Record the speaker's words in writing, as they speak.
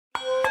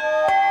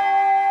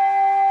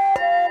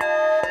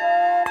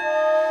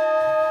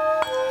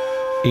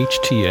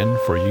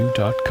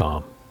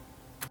HTN4U.com.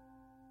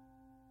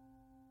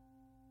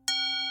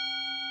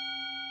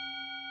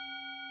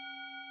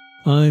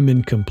 I'm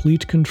in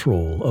complete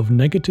control of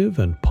negative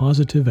and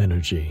positive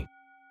energy.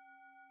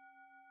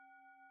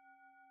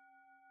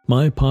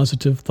 My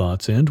positive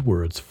thoughts and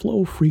words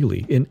flow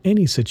freely in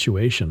any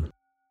situation.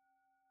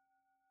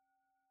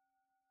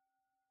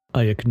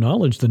 I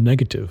acknowledge the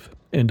negative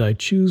and I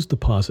choose the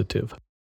positive.